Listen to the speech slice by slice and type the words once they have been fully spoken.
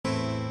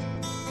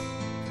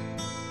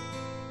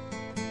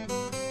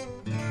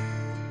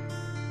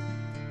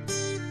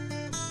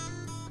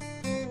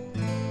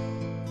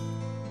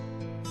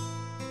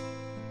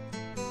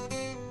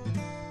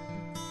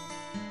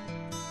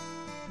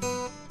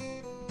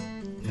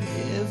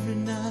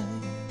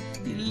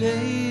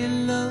lay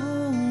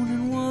alone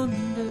and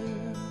wonder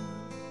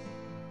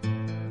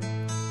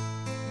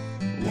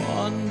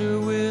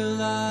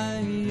will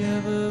I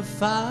ever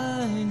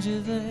find you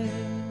there.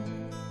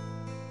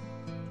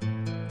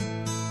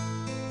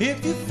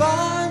 If you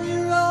find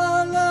you're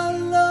all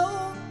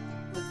alone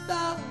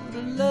without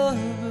a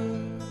lover,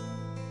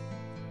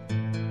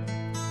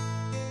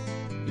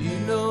 you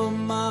know,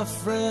 my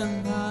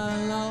friend,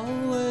 I'll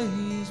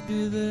always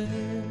be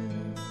there.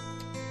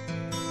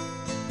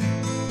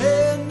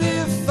 And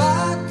if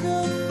I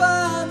could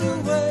find a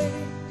way,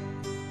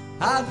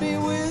 I'd be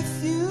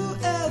with you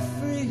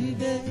every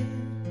day.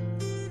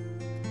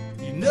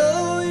 You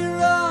know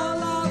you're all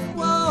I've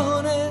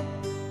wanted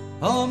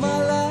all my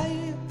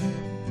life.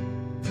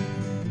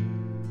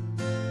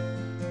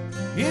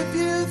 If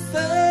you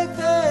think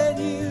that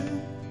you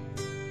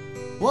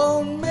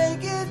won't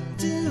make it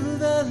to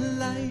the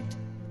light,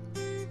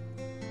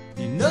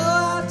 you know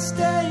I'd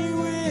stay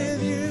with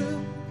you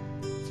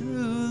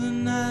through the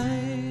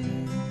night.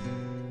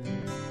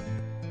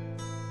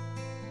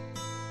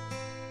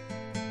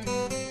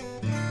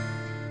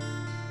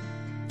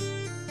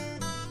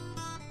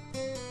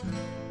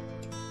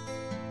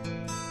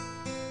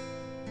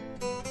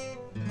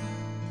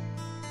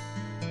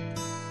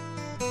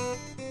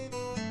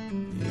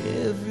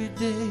 Every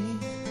day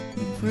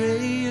you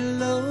pray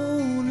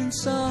alone in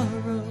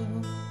sorrow,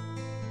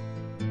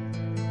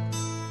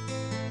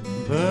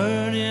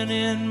 burning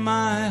in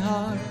my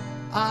heart,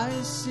 I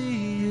see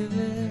you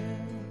there.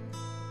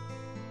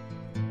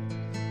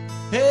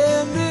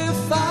 And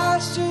if I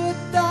should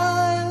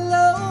die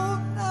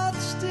alone, I'd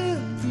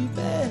still be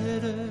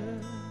better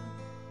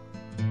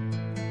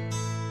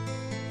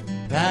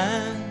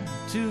than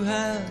to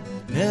have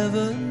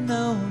never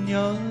known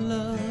your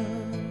love.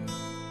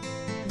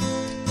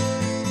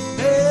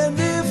 And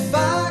if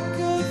I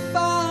could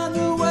find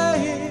a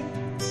way,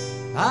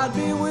 I'd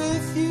be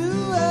with you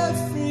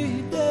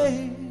every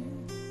day.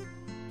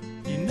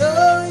 You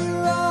know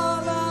you're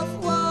all I've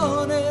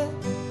wanted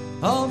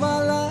all my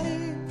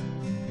life.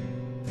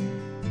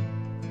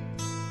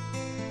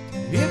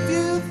 If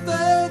you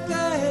think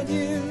that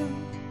you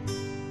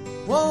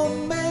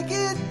won't make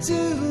it to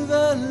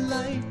the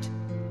light,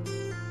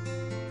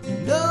 you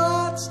know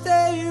I'd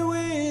stay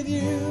with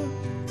you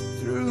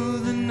through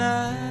the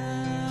night.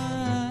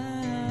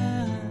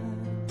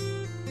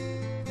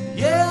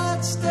 Yeah,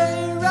 I'd stay